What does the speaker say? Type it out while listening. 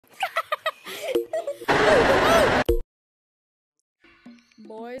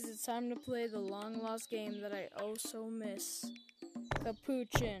Boys, it's time to play the long-lost game that I oh so miss.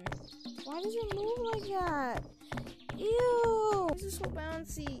 Capuchin. Why does it move like that? Ew! This is so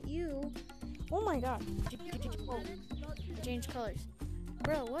bouncy. Ew. Oh my god. Oh, change colors.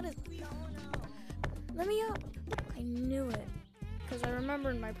 Bro, what is... Let me up. I knew it. Because I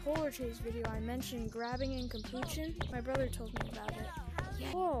remember in my Polar Chase video I mentioned grabbing in Capuchin. My brother told me about it.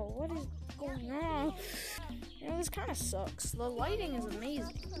 Yeah. Whoa, what is going on? You know, this kind of sucks. The lighting is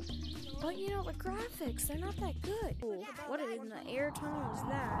amazing. But you know, the graphics, they're not that good. Ooh, what in the air tunnel was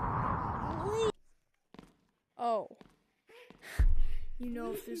that? Oh. You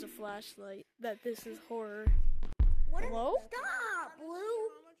know if there's a flashlight that this is horror. Hello? Stop, Blue!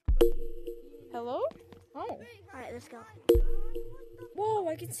 Hello? Oh. Alright, let's go. Whoa,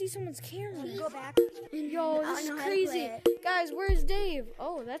 I can see someone's camera. Go back. Yo, this is crazy. Guys, where's Dave?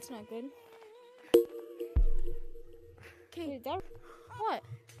 Oh, that's not good. Okay, that... What?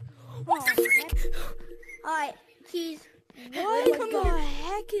 Alright, keys. What the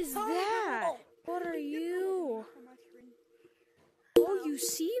heck is that? What are you? Oh, you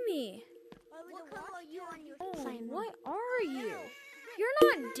see me. What color are you on your Oh, what are you? You're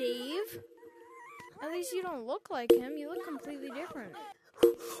not Dave. At least you don't look like him. You look completely different.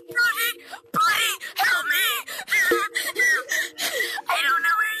 Buddy, help me! I don't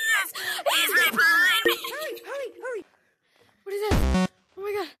know where he is. He's right behind me. Hurry! What is that? Oh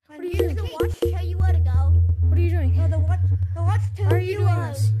my god. What are you doing? The watch tell you where to go. What are you doing? The watch tells Why are you doing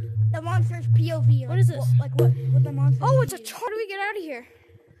this? The monster's POV. What is this? What the monster? Oh, it's a chart. How do we get out of here?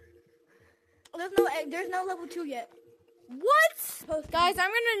 There's no level 2 yet. What? Guys,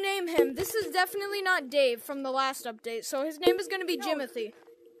 I'm gonna name him. This is definitely not Dave from the last update, so his name is gonna be Jimothy.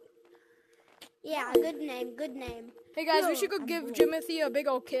 Yeah, good name. Hey guys, we should go give Jimothy a big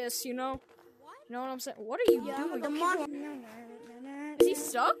ol' kiss, you know? You know what I'm saying? What are you doing? The monster. Is he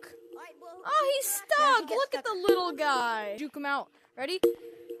stuck? Oh, he's stuck! Look at the little guy. Juke him out. Ready?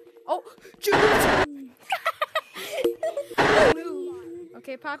 Oh, juke him!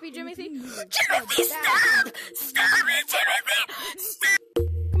 Okay, Poppy, Jimothy. Timothy, stop! Stop it, Timothy! Stop!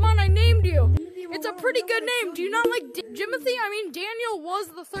 Come on, I named you. It's a pretty good name. Do you not like Jimothy? I mean, Daniel was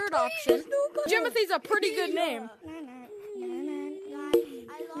the third option. Jimothy's a pretty good name.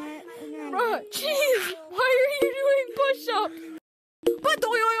 Bro, jeez, why are you doing push-ups?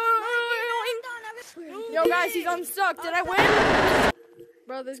 Yo, guys, he's unstuck. Did I win?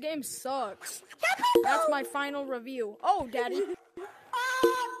 Bro, this game sucks. That's my final review. Oh, Daddy.